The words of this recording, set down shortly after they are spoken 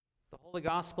Holy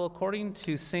Gospel according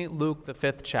to St. Luke, the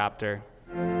 5th chapter.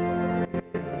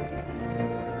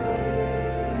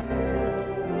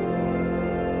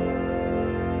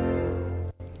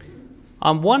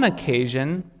 On one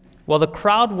occasion, while the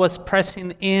crowd was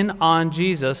pressing in on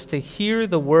Jesus to hear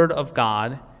the word of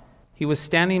God, he was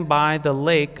standing by the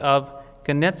lake of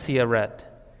Gennesaret,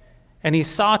 and he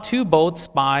saw two boats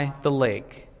by the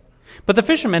lake. But the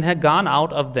fishermen had gone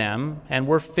out of them and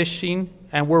were fishing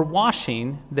and were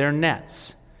washing their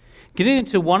nets. Getting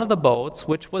into one of the boats,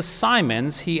 which was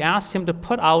Simon's, he asked him to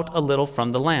put out a little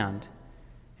from the land.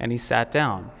 And he sat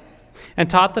down and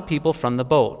taught the people from the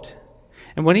boat.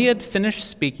 And when he had finished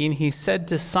speaking, he said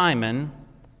to Simon,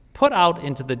 "Put out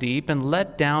into the deep and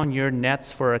let down your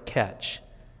nets for a catch."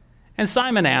 And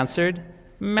Simon answered,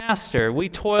 "Master, we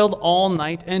toiled all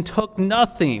night and took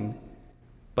nothing,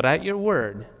 but at your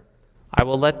word I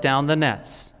will let down the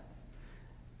nets."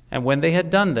 And when they had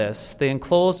done this, they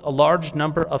enclosed a large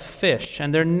number of fish,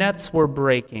 and their nets were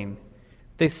breaking.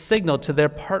 They signaled to their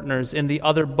partners in the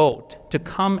other boat to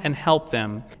come and help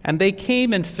them. And they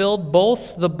came and filled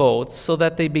both the boats so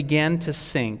that they began to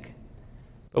sink.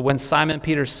 But when Simon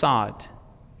Peter saw it,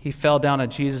 he fell down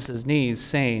at Jesus' knees,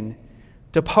 saying,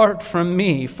 "Depart from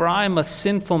me, for I am a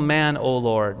sinful man, O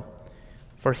Lord."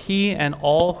 For he and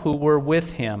all who were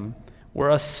with him were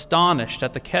astonished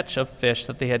at the catch of fish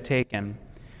that they had taken.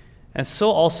 And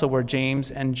so also were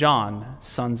James and John,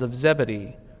 sons of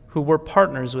Zebedee, who were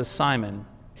partners with Simon.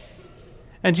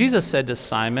 And Jesus said to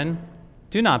Simon,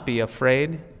 "Do not be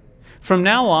afraid. From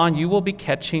now on you will be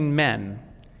catching men."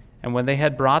 And when they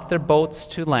had brought their boats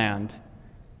to land,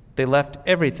 they left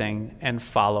everything and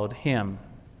followed him.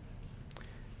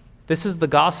 This is the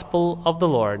gospel of the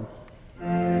Lord.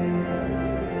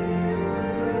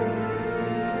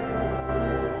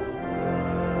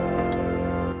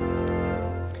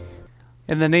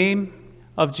 In the name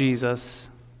of Jesus,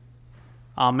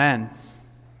 Amen.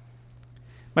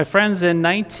 My friends, in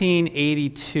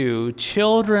 1982,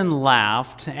 children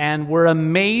laughed and were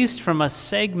amazed from a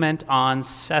segment on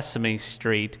Sesame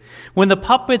Street when the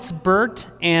puppets Bert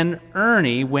and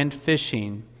Ernie went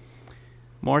fishing.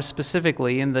 More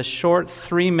specifically, in the short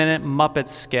 3-minute Muppet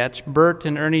sketch, Bert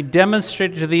and Ernie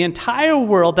demonstrated to the entire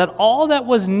world that all that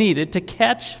was needed to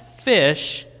catch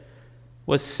fish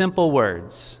was simple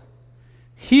words.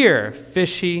 "Here,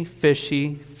 fishy,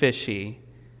 fishy, fishy."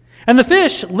 And the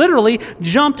fish literally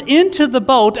jumped into the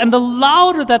boat, and the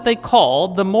louder that they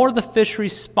called, the more the fish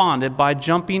responded by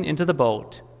jumping into the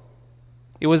boat.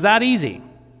 It was that easy.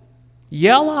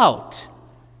 Yell out,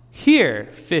 "Here,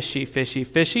 fishy, fishy,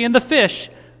 fishy," and the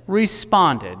fish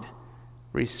responded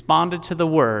to the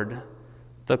word,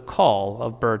 the call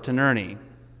of Bert and Ernie.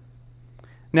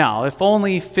 Now, if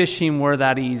only fishing were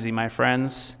that easy, my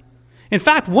friends. In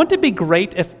fact, wouldn't it be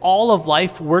great if all of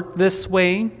life worked this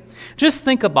way? Just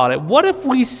think about it. What if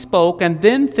we spoke and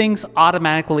then things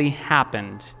automatically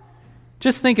happened?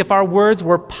 Just think if our words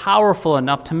were powerful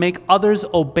enough to make others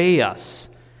obey us,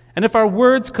 and if our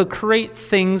words could create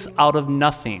things out of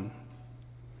nothing.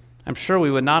 I'm sure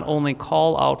we would not only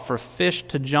call out for fish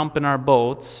to jump in our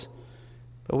boats,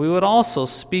 but we would also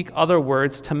speak other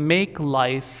words to make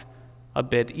life a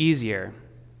bit easier.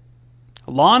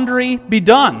 Laundry be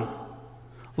done.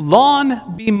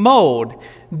 Lawn be mowed,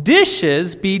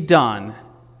 dishes be done,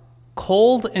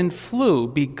 cold and flu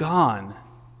be gone,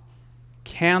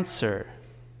 cancer,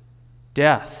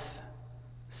 death,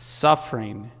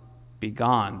 suffering be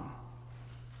gone.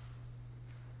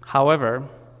 However,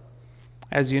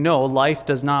 as you know, life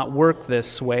does not work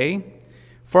this way,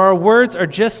 for our words are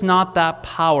just not that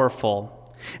powerful.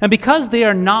 And because they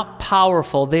are not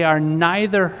powerful, they are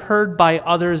neither heard by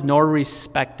others nor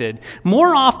respected.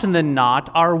 More often than not,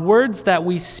 our words that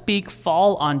we speak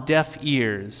fall on deaf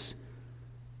ears.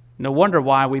 No wonder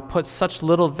why we put such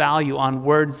little value on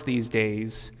words these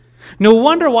days. No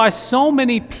wonder why so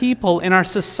many people in our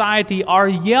society are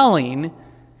yelling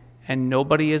and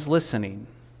nobody is listening.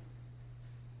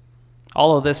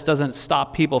 All of this doesn't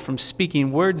stop people from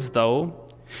speaking words, though.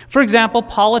 For example,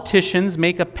 politicians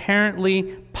make apparently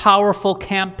powerful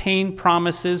campaign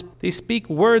promises. They speak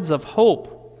words of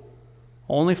hope,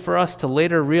 only for us to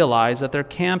later realize that their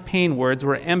campaign words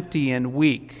were empty and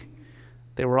weak.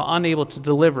 They were unable to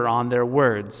deliver on their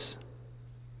words.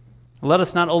 Let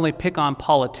us not only pick on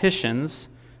politicians,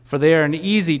 for they are an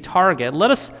easy target.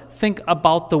 Let us think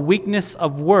about the weakness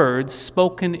of words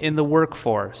spoken in the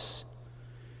workforce.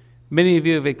 Many of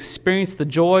you have experienced the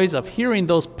joys of hearing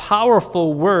those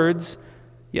powerful words,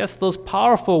 yes, those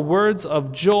powerful words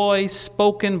of joy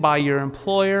spoken by your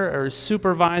employer or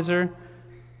supervisor,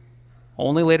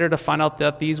 only later to find out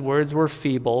that these words were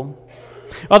feeble,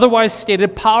 Otherwise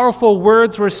stated, powerful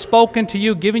words were spoken to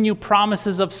you, giving you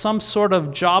promises of some sort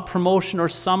of job promotion or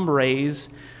some raise,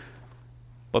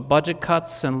 but budget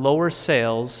cuts and lower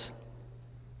sales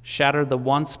shattered the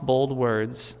once bold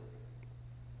words.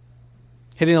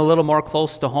 Hitting a little more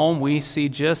close to home, we see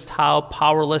just how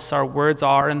powerless our words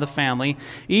are in the family.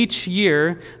 Each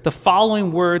year, the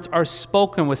following words are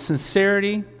spoken with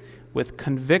sincerity, with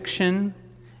conviction,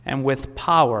 and with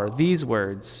power. These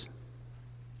words: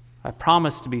 I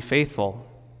promise to be faithful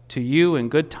to you in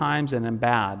good times and in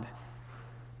bad,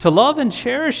 to love and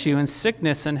cherish you in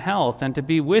sickness and health, and to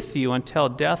be with you until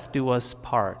death do us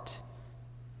part.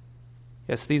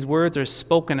 Yes, these words are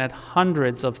spoken at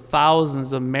hundreds of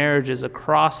thousands of marriages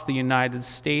across the United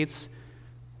States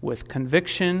with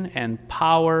conviction and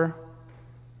power,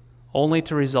 only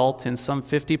to result in some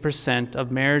 50%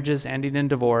 of marriages ending in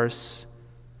divorce.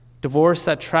 Divorce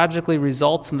that tragically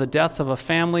results in the death of a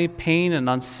family, pain and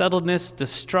unsettledness,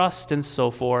 distrust, and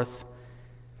so forth.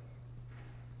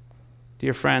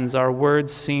 Dear friends, our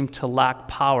words seem to lack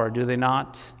power, do they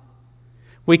not?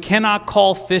 We cannot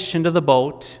call fish into the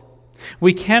boat.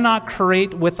 We cannot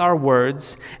create with our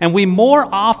words, and we more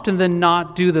often than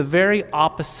not do the very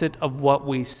opposite of what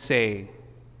we say.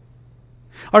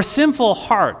 Our sinful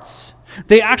hearts,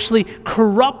 they actually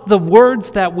corrupt the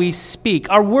words that we speak.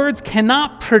 Our words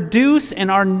cannot produce and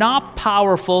are not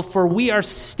powerful, for we are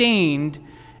stained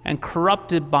and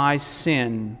corrupted by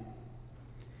sin.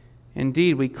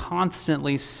 Indeed, we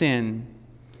constantly sin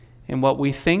in what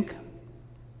we think,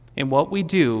 in what we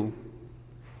do,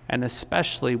 and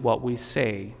especially what we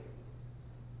say.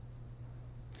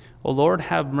 O Lord,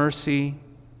 have mercy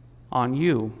on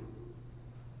you.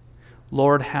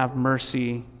 Lord, have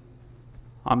mercy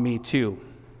on me too.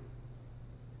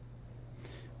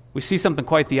 We see something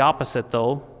quite the opposite,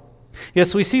 though.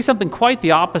 Yes, we see something quite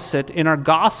the opposite in our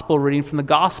gospel reading from the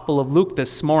Gospel of Luke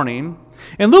this morning.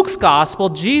 In Luke's gospel,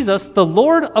 Jesus, the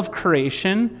Lord of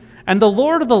creation and the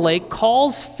Lord of the lake,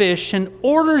 calls fish and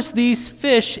orders these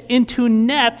fish into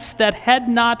nets that had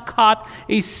not caught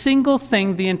a single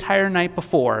thing the entire night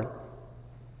before.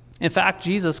 In fact,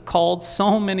 Jesus called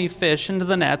so many fish into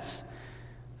the nets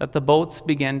that the boats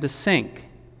began to sink.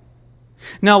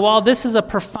 Now, while this is a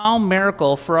profound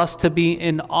miracle for us to be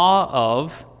in awe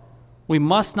of, we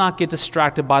must not get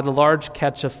distracted by the large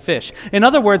catch of fish. In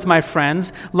other words, my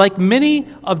friends, like many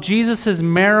of Jesus'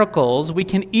 miracles, we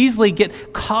can easily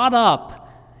get caught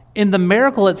up in the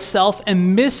miracle itself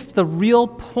and miss the real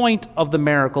point of the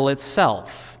miracle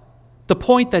itself, the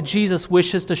point that Jesus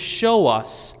wishes to show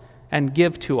us and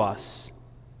give to us.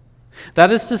 That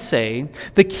is to say,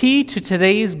 the key to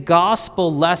today's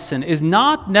gospel lesson is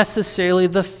not necessarily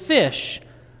the fish,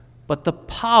 but the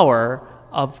power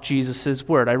of Jesus'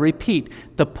 word. I repeat,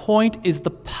 the point is the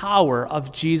power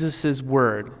of Jesus'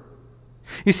 word.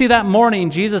 You see, that morning,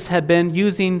 Jesus had been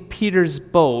using Peter's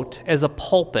boat as a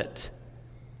pulpit.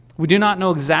 We do not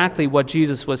know exactly what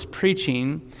Jesus was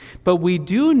preaching, but we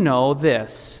do know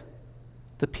this: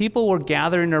 the people were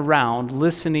gathering around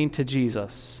listening to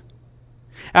Jesus.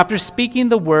 After speaking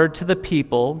the word to the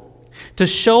people, to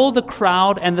show the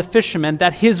crowd and the fishermen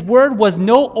that his word was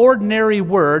no ordinary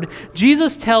word,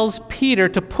 Jesus tells Peter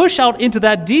to push out into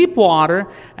that deep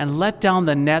water and let down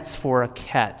the nets for a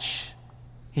catch.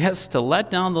 Yes, to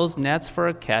let down those nets for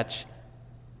a catch.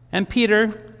 And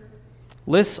Peter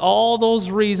lists all those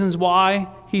reasons why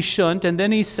he shouldn't, and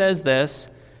then he says this: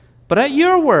 but at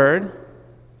your word,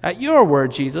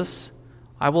 Jesus,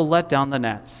 I will let down the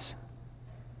nets.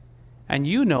 And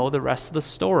you know the rest of the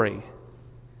story.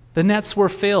 The nets were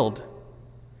filled.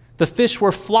 The fish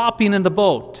were flopping in the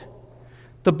boat.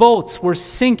 The boats were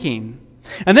sinking.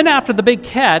 And then after the big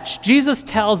catch, Jesus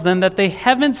tells them that they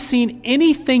haven't seen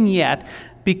anything yet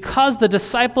because the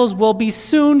disciples will be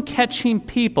soon catching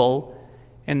people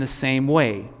in the same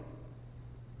way.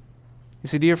 You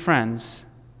see, dear friends,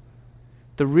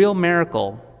 the real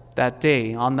miracle that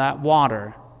day on that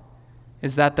water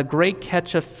is that the great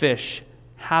catch of fish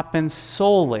happened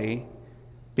solely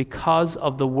because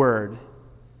of the word,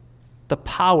 the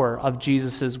power of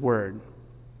Jesus' word.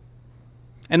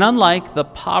 And unlike the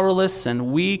powerless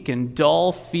and weak and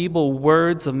dull, feeble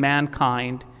words of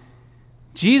mankind,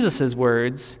 Jesus'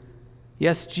 words,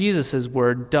 yes, Jesus'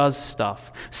 word does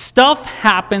stuff. Stuff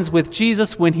happens with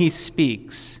Jesus when he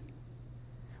speaks.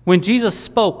 When Jesus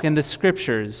spoke in the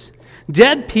scriptures,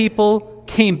 dead people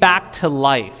came back to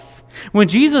life. When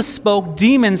Jesus spoke,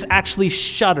 demons actually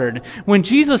shuddered. When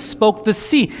Jesus spoke, the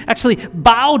sea actually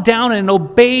bowed down and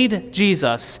obeyed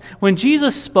Jesus. When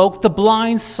Jesus spoke, the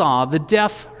blind saw, the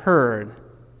deaf heard.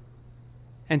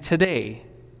 And today,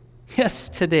 yes,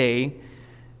 today,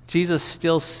 Jesus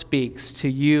still speaks to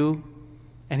you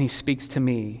and he speaks to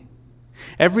me.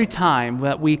 Every time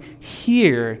that we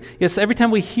hear, every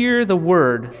time we hear the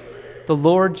word, the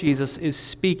Lord Jesus is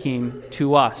speaking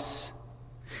to us.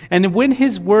 And when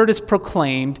his word is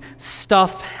proclaimed,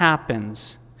 stuff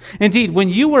happens. Indeed, when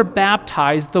you were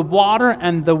baptized, the water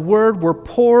and the word were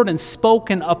poured and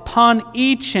spoken upon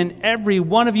each and every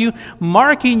one of you,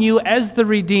 marking you as the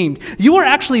redeemed. You were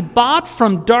actually bought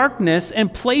from darkness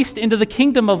and placed into the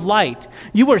kingdom of light.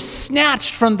 You were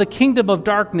snatched from the kingdom of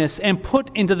darkness and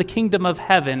put into the kingdom of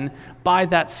heaven by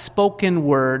that spoken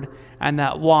word and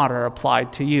that water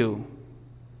applied to you.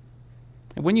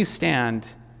 And when you stand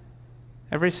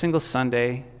every single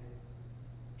Sunday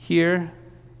here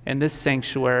in this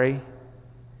sanctuary,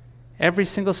 every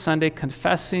single Sunday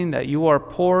confessing that you are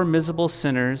poor, miserable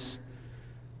sinners,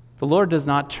 the Lord does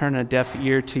not turn a deaf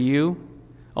ear to you.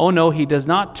 Oh no, he does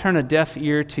not turn a deaf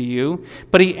ear to you,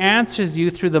 but he answers you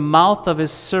through the mouth of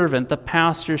his servant, the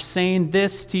pastor, saying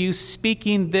this to you,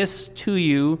 speaking this to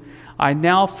you, I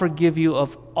now forgive you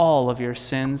of all of your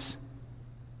sins.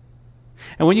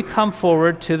 And when you come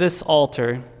forward to this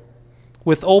altar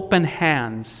with open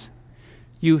hands,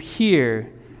 you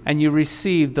hear and you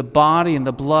receive the body and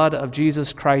the blood of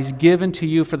Jesus Christ given to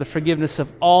you for the forgiveness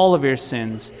of all of your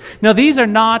sins. Now, these are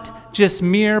not just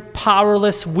mere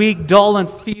powerless, weak, dull, and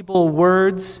feeble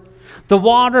words. The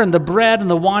water and the bread and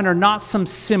the wine are not some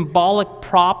symbolic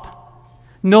prop.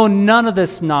 No, none of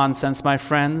this nonsense, my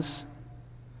friends.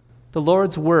 The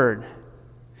Lord's word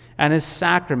and his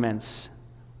sacraments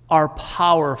are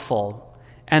powerful,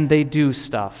 and they do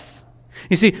stuff.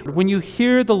 You see, when you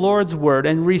hear the Lord's word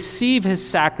and receive his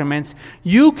sacraments,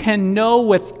 you can know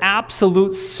with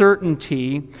absolute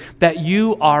certainty that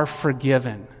you are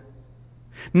forgiven.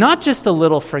 Not just a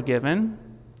little forgiven,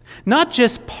 not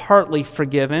just partly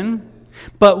forgiven,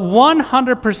 but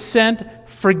 100%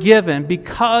 forgiven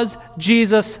because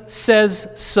Jesus says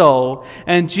so,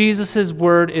 and Jesus'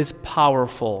 word is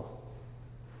powerful.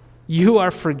 You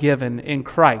are forgiven in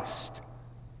Christ.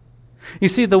 You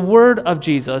see, the word of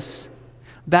Jesus,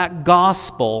 that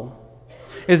gospel,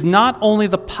 is not only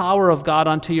the power of God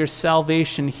unto your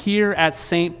salvation here at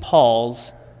St.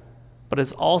 Paul's, but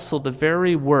is also the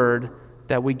very word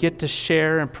that we get to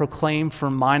share and proclaim for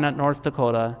Minot, North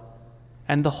Dakota,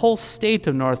 and the whole state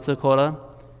of North Dakota,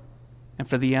 and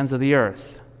for the ends of the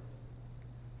earth.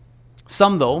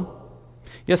 Some, though,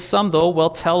 will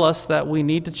tell us that we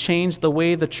need to change the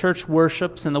way the church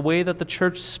worships and the way that the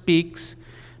church speaks,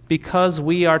 because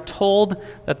we are told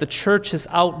that the church is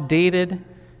outdated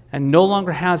and no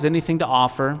longer has anything to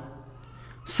offer.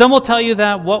 Some will tell you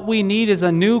that what we need is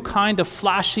a new kind of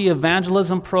flashy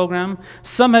evangelism program.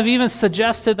 Some have even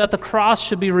suggested that the cross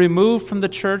should be removed from the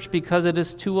church because it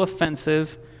is too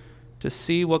offensive to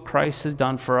see what Christ has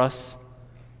done for us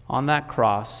on that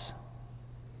cross.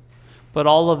 But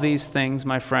all of these things,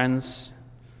 my friends,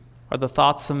 are the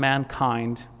thoughts of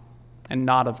mankind and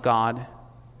not of God.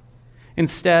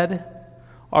 Instead,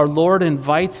 our Lord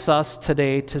invites us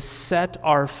today to set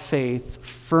our faith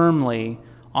firmly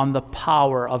on the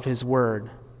power of his word,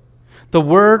 the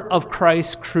word of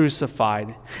Christ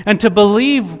crucified, and to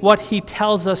believe what he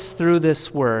tells us through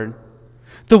this word.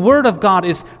 The word of God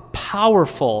is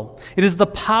powerful. It is the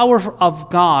power of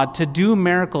God to do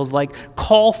miracles like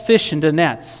call fish into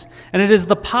nets. And it is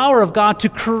the power of God to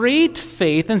create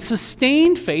faith and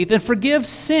sustain faith and forgive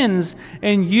sins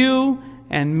in you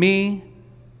and me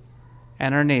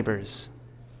and our neighbors.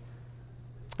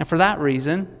 And for that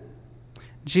reason,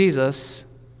 Jesus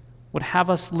would have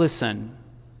us listen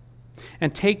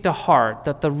and take to heart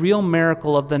that the real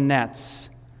miracle of the nets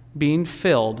being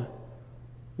filled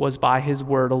was by his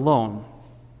word alone.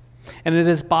 And it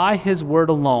is by his word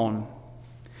alone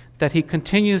that he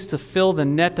continues to fill the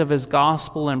net of his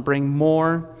gospel and bring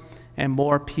more and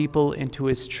more people into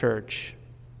his church.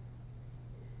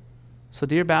 So,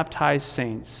 dear baptized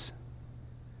saints,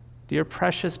 dear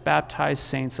precious baptized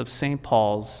saints of St.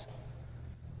 Paul's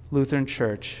Lutheran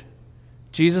Church,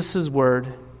 Jesus'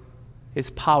 word is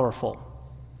powerful.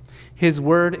 His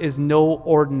word is no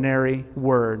ordinary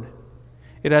word.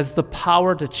 It has the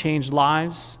power to change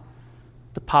lives,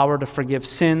 the power to forgive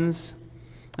sins,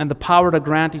 and the power to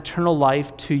grant eternal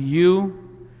life to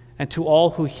you and to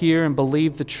all who hear and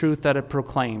believe the truth that it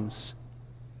proclaims.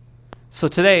 So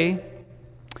today,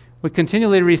 we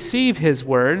continually receive his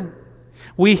word,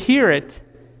 we hear it,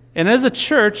 and as a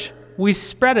church, we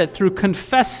spread it through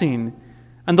confessing,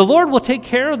 and the Lord will take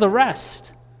care of the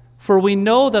rest, for we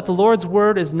know that the Lord's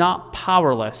word is not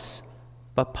powerless,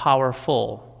 but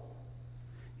powerful.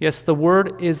 Yes, the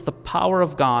word is the power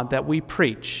of God that we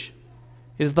preach.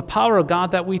 It is the power of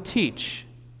God that we teach.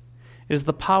 It is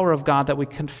the power of God that we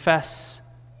confess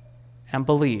and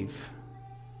believe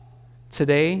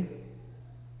today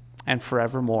and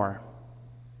forevermore.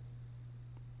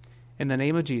 In the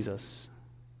name of Jesus,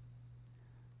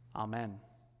 amen.